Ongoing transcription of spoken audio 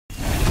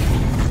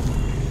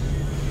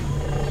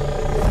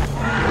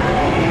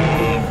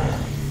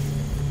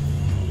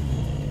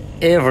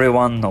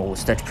Everyone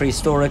knows that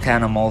prehistoric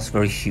animals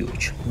were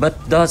huge,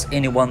 but does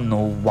anyone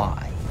know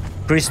why?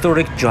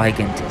 Prehistoric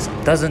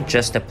gigantism doesn't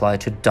just apply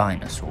to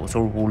dinosaurs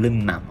or woolly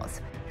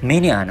mammoths.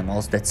 Many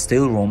animals that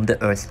still roam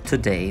the earth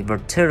today were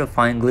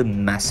terrifyingly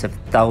massive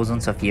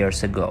thousands of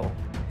years ago.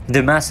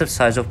 The massive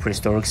size of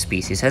prehistoric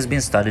species has been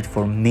studied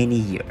for many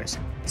years.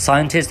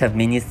 Scientists have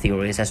many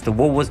theories as to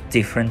what was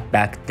different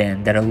back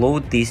then that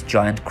allowed these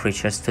giant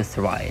creatures to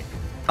thrive.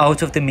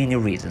 Out of the many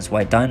reasons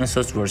why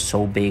dinosaurs were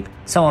so big,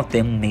 some of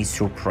them may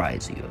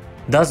surprise you.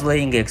 Does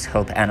laying eggs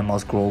help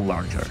animals grow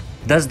larger?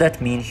 Does that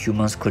mean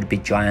humans could be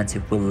giants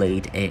if we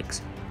laid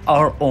eggs?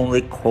 Are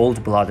only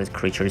cold-blooded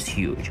creatures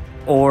huge?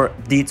 Or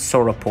did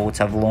sauropods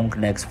have long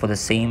necks for the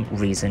same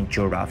reason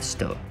giraffes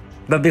do?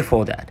 But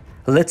before that,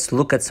 let's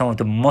look at some of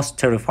the most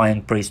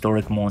terrifying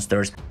prehistoric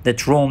monsters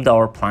that roamed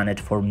our planet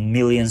for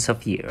millions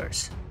of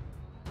years.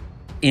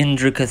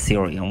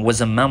 Indricotherium was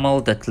a mammal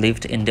that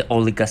lived in the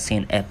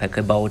Oligocene epoch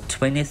about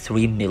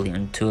 23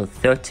 million to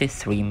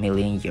 33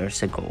 million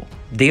years ago.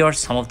 They are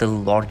some of the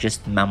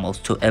largest mammals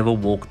to ever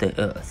walk the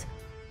earth.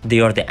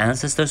 They are the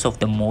ancestors of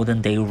the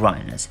modern-day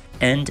rhinos,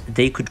 and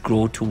they could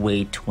grow to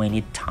weigh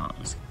 20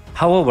 tons.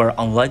 However,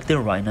 unlike the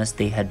rhinos,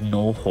 they had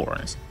no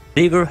horns.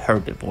 They were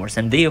herbivores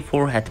and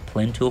therefore had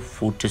plenty of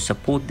food to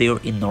support their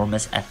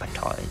enormous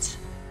appetites.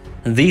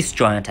 These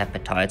giant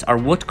appetites are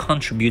what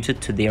contributed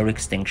to their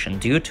extinction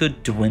due to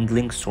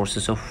dwindling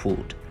sources of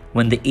food.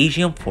 When the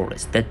Asian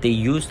forest that they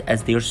used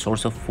as their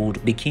source of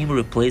food became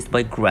replaced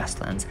by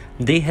grasslands,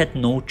 they had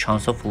no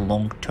chance of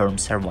long-term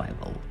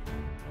survival.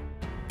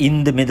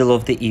 In the middle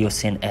of the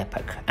Eocene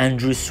epoch,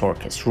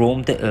 Andrewsarchus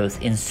roamed the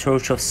earth in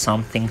search of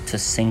something to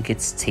sink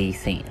its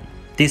teeth in.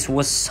 This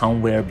was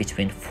somewhere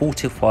between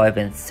 45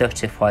 and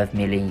 35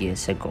 million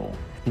years ago.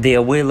 The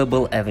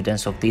available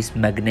evidence of this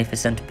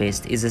magnificent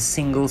beast is a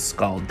single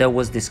skull that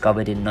was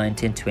discovered in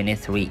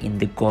 1923 in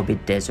the Gobi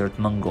Desert,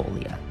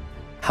 Mongolia.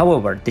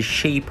 However, the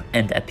shape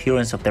and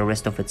appearance of the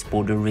rest of its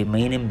body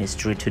remain a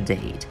mystery to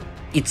date.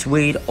 It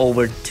weighed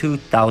over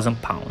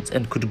 2,000 pounds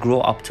and could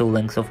grow up to a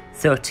length of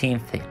 13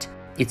 feet.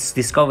 Its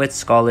discovered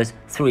skull is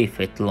 3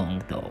 feet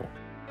long though.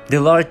 The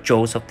large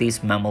jaws of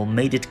this mammal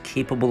made it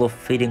capable of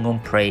feeding on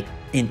prey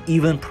and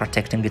even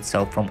protecting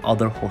itself from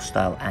other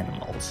hostile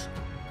animals.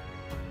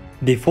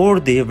 Before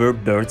there were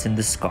birds in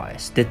the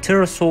skies, the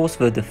pterosaurs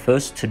were the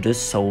first to do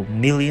so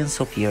millions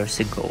of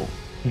years ago.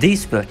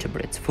 These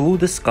vertebrates flew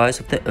the skies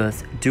of the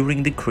earth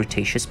during the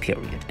Cretaceous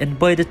period, and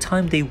by the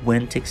time they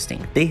went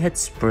extinct, they had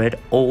spread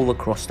all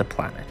across the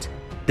planet.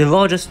 The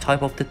largest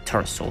type of the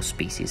pterosaur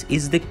species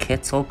is the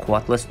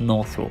Quetzalcoatlus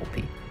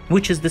northropi,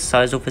 which is the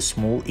size of a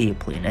small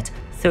airplane at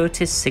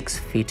 36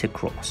 feet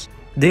across.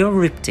 They are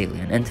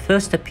reptilian and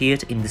first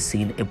appeared in the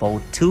scene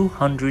about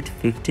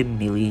 250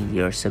 million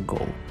years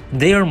ago.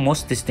 Their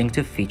most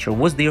distinctive feature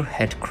was their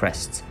head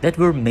crests that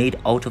were made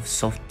out of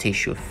soft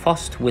tissue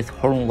fussed with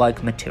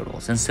horn-like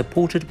materials and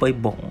supported by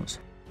bones.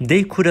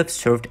 They could have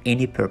served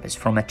any purpose,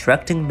 from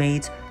attracting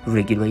mates,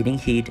 regulating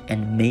heat,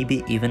 and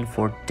maybe even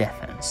for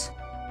defense.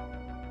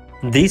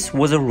 This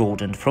was a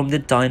rodent from the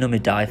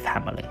Dinomidae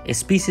family, a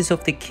species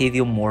of the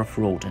caviomorph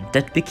rodent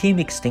that became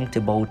extinct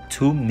about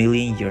 2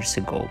 million years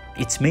ago.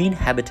 Its main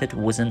habitat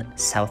was in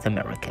South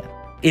America.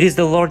 It is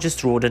the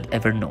largest rodent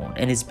ever known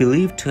and is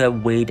believed to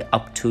have weighed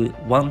up to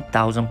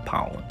 1,000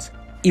 pounds.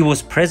 It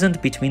was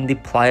present between the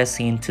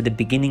Pliocene to the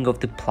beginning of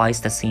the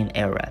Pleistocene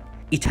era.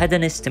 It had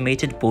an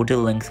estimated body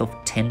length of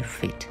 10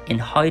 feet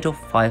and height of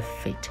 5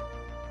 feet.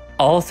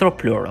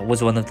 Arthropleura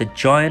was one of the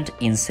giant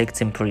insects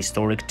in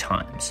prehistoric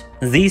times.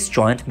 These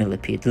giant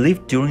millipedes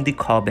lived during the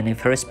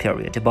Carboniferous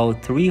period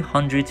about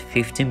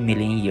 350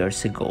 million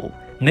years ago,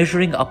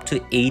 measuring up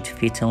to 8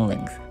 feet in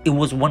length. It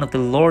was one of the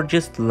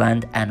largest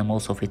land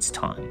animals of its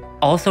time.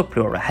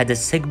 Arthropleura had a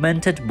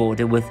segmented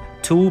body with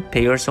 2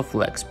 pairs of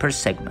legs per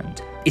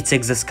segment. Its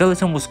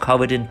exoskeleton was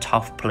covered in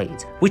tough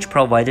plates, which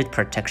provided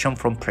protection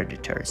from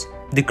predators.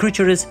 The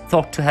creature is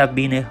thought to have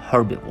been a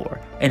herbivore,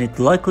 and it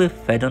likely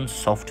fed on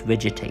soft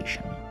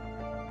vegetation.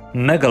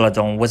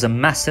 Megalodon was a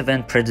massive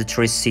and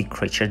predatory sea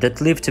creature that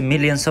lived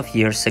millions of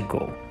years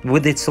ago.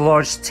 With its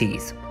large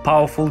teeth,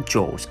 powerful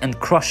jaws, and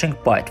crushing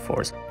bite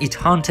force, it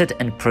hunted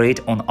and preyed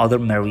on other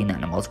marine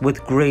animals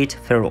with great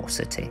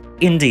ferocity.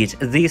 Indeed,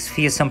 this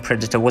fearsome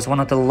predator was one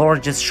of the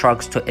largest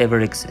sharks to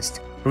ever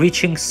exist,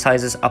 reaching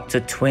sizes up to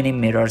 20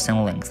 meters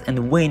in length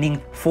and weighing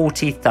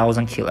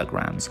 40,000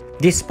 kilograms.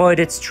 Despite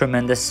its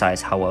tremendous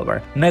size,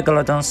 however,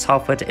 Megalodon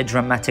suffered a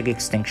dramatic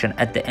extinction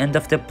at the end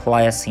of the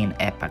Pliocene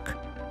epoch.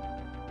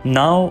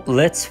 Now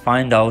let's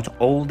find out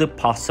all the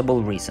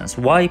possible reasons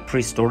why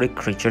prehistoric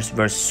creatures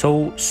were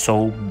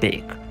so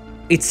big.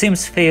 It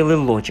seems fairly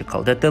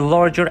logical that the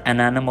larger an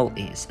animal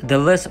is, the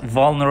less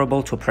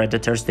vulnerable to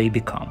predators they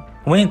become.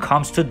 When it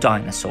comes to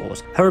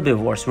dinosaurs,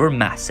 herbivores were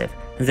massive,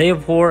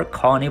 therefore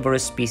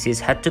carnivorous species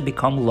had to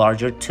become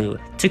larger too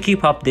to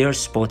keep up their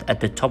spot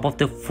at the top of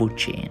the food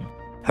chain.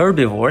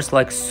 Herbivores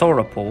like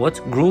sauropods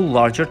grew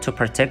larger to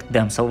protect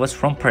themselves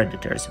from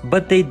predators,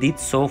 but they did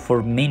so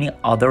for many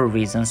other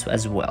reasons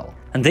as well.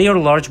 and their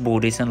large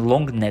bodies and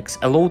long necks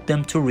allowed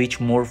them to reach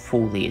more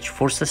foliage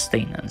for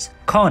sustenance.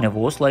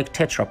 Carnivores like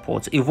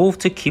tetrapods evolved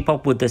to keep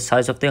up with the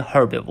size of the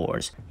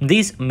herbivores.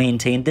 These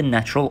maintained the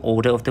natural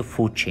order of the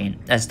food chain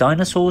as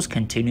dinosaurs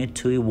continued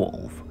to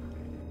evolve.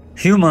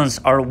 Humans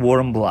are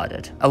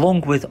warm-blooded,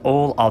 along with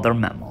all other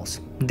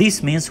mammals.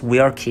 This means we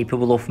are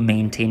capable of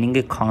maintaining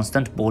a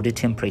constant body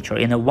temperature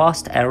in a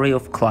vast array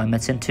of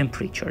climates and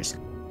temperatures.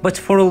 But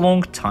for a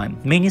long time,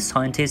 many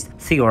scientists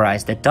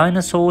theorized that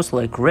dinosaurs,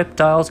 like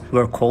reptiles,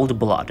 were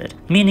cold-blooded,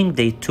 meaning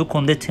they took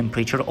on the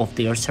temperature of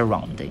their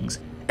surroundings.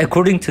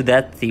 According to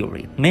that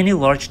theory, many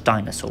large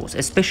dinosaurs,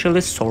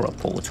 especially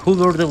sauropods, who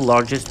were the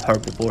largest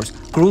herbivores,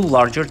 grew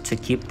larger to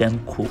keep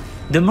them cool.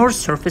 The more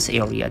surface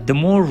area, the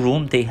more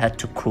room they had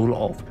to cool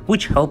off,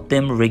 which helped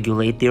them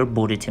regulate their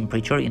body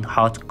temperature in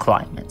hot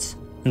climates.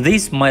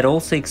 This might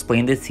also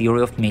explain the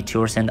theory of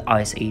meteors and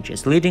ice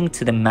ages, leading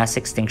to the mass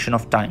extinction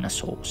of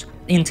dinosaurs.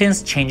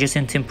 Intense changes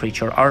in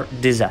temperature are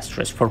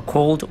disastrous for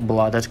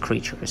cold-blooded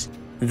creatures.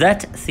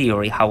 That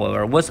theory,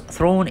 however, was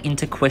thrown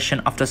into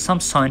question after some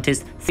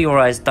scientists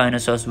theorized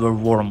dinosaurs were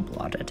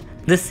warm-blooded.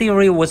 The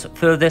theory was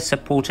further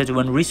supported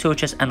when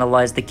researchers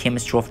analyzed the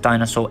chemistry of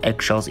dinosaur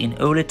eggshells in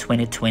early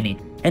 2020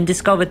 and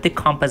discovered the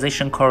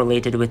composition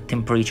correlated with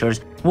temperatures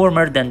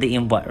warmer than the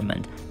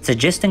environment,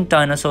 suggesting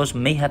dinosaurs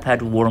may have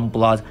had warm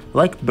blood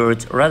like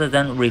birds rather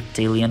than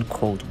reptilian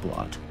cold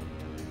blood.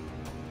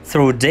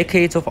 Through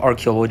decades of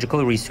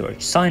archaeological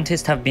research,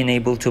 scientists have been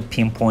able to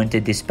pinpoint the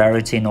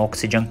disparity in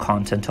oxygen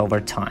content over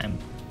time.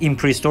 In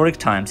prehistoric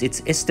times,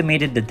 it's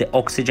estimated that the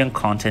oxygen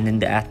content in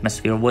the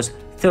atmosphere was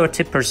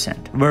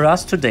 30%,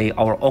 whereas today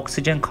our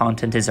oxygen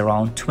content is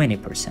around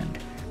 20%.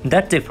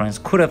 That difference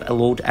could have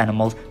allowed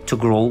animals to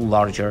grow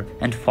larger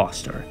and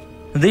faster.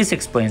 This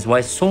explains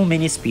why so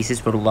many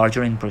species were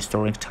larger in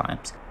prehistoric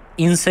times.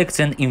 Insects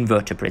and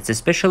invertebrates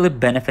especially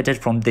benefited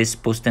from this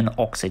boost in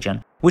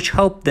oxygen, which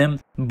helped them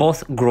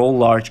both grow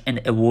large and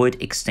avoid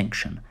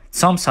extinction.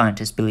 Some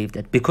scientists believe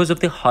that because of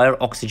the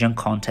higher oxygen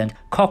content,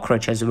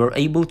 cockroaches were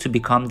able to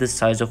become the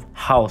size of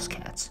house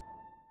cats.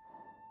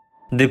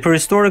 The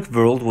prehistoric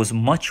world was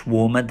much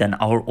warmer than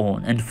our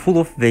own and full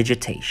of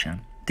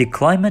vegetation. The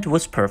climate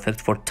was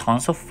perfect for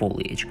tons of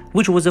foliage,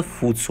 which was a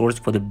food source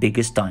for the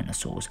biggest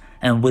dinosaurs,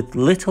 and with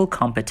little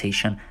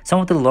competition, some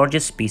of the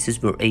largest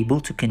species were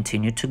able to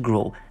continue to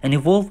grow and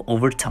evolve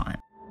over time.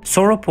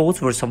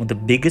 Sauropods were some of the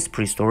biggest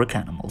prehistoric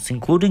animals,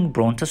 including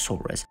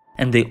Brontosaurus,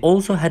 and they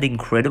also had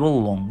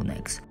incredible long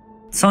necks.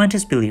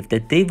 Scientists believed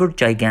that they were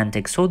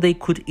gigantic so they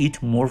could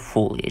eat more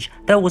foliage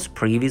that was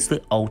previously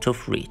out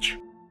of reach.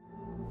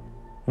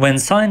 When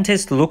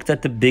scientists looked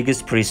at the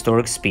biggest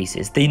prehistoric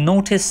species, they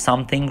noticed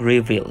something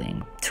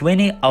revealing.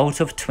 20 out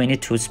of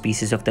 22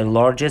 species of the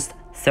largest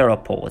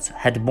theropods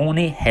had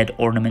bony head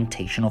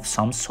ornamentation of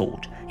some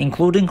sort,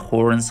 including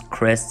horns,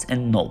 crests,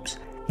 and knobs.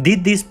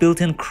 Did these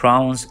built-in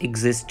crowns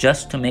exist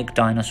just to make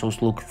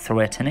dinosaurs look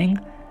threatening?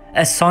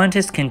 As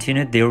scientists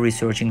continued their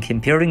research in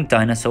comparing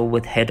dinosaurs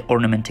with head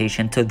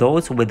ornamentation to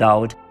those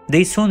without,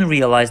 they soon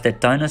realized that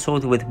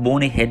dinosaurs with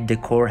bony head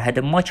decor had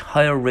a much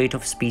higher rate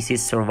of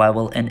species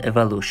survival and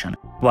evolution,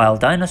 while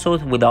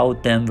dinosaurs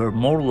without them were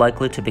more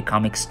likely to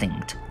become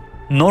extinct.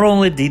 Not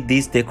only did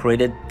these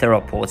decorated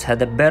theropods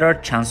have a better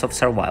chance of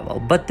survival,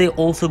 but they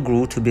also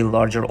grew to be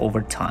larger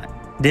over time.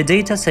 The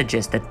data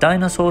suggests that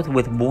dinosaurs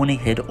with bony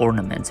head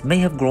ornaments may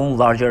have grown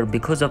larger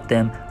because of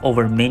them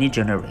over many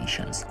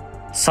generations.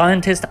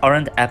 Scientists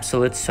aren't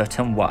absolutely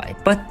certain why,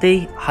 but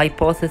they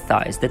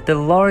hypothesize that the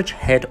large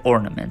head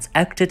ornaments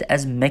acted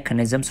as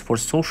mechanisms for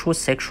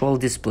socio-sexual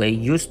display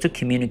used to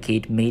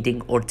communicate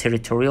mating or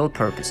territorial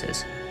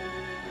purposes.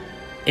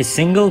 A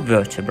single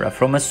vertebra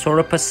from a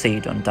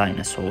sauroposeidon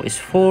dinosaur is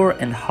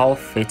 4.5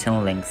 feet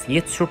in length,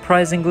 yet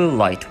surprisingly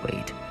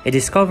lightweight, a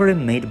discovery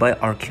made by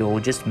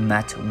archaeologist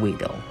Matt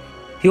Weddell.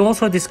 He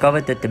also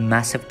discovered that the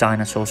massive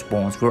dinosaurs'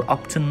 bones were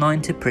up to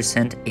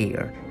 90%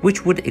 air,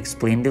 which would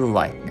explain the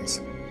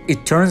lightness.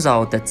 It turns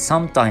out that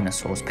some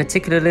dinosaurs,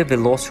 particularly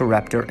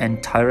Velociraptor and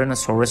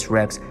Tyrannosaurus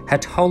rex,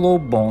 had hollow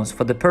bones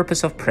for the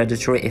purpose of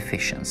predatory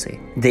efficiency.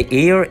 The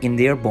air in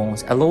their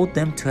bones allowed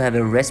them to have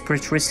a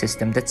respiratory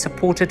system that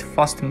supported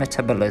fast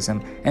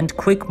metabolism and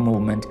quick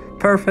movement,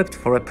 perfect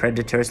for a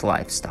predator's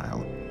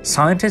lifestyle.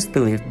 Scientists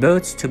believe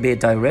birds to be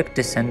direct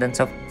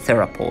descendants of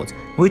theropods,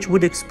 which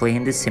would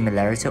explain the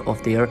similarity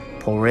of their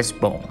porous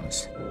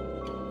bones.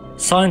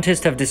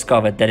 Scientists have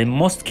discovered that in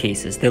most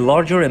cases, the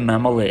larger a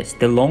mammal is,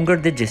 the longer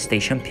the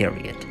gestation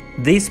period.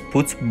 This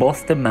puts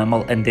both the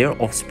mammal and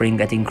their offspring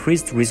at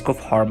increased risk of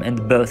harm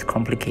and birth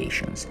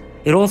complications.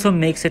 It also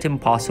makes it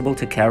impossible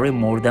to carry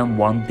more than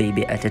one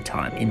baby at a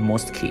time in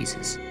most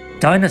cases.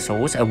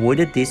 Dinosaurs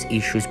avoided these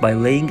issues by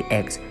laying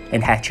eggs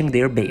and hatching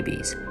their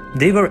babies.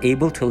 They were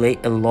able to lay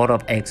a lot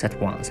of eggs at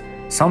once.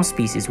 Some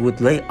species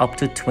would lay up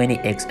to 20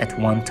 eggs at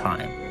one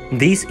time.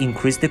 These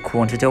increased the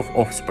quantity of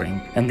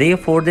offspring and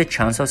therefore the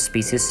chance of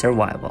species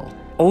survival.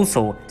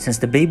 Also, since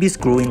the babies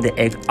grew in the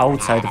egg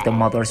outside of the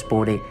mother's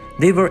body,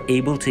 they were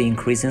able to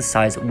increase in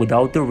size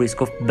without the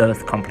risk of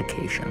birth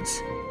complications.